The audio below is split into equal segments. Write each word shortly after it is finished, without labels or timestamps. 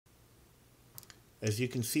As you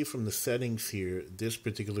can see from the settings here, this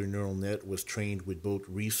particular neural net was trained with both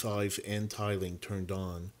resize and tiling turned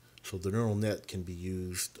on, so the neural net can be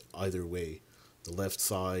used either way. The left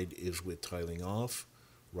side is with tiling off,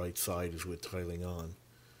 right side is with tiling on.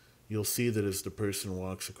 You'll see that as the person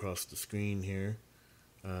walks across the screen here,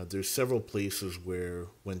 there's several places where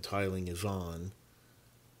when tiling is on,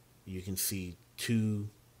 you can see two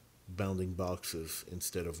bounding boxes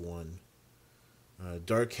instead of one.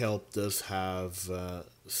 DarkHelp does have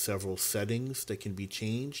several settings that can be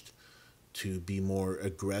changed to be more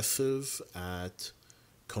aggressive at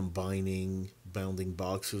combining bounding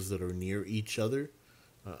boxes that are near each other.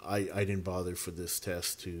 I didn't bother for this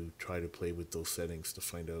test to try to play with those settings to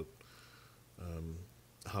find out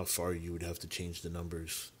how far you would have to change the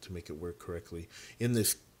numbers to make it work correctly. In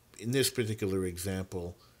this particular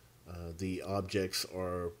example, the objects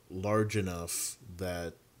are large enough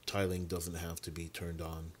that tiling doesn't have to be turned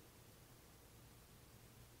on.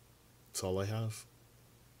 That's all I have.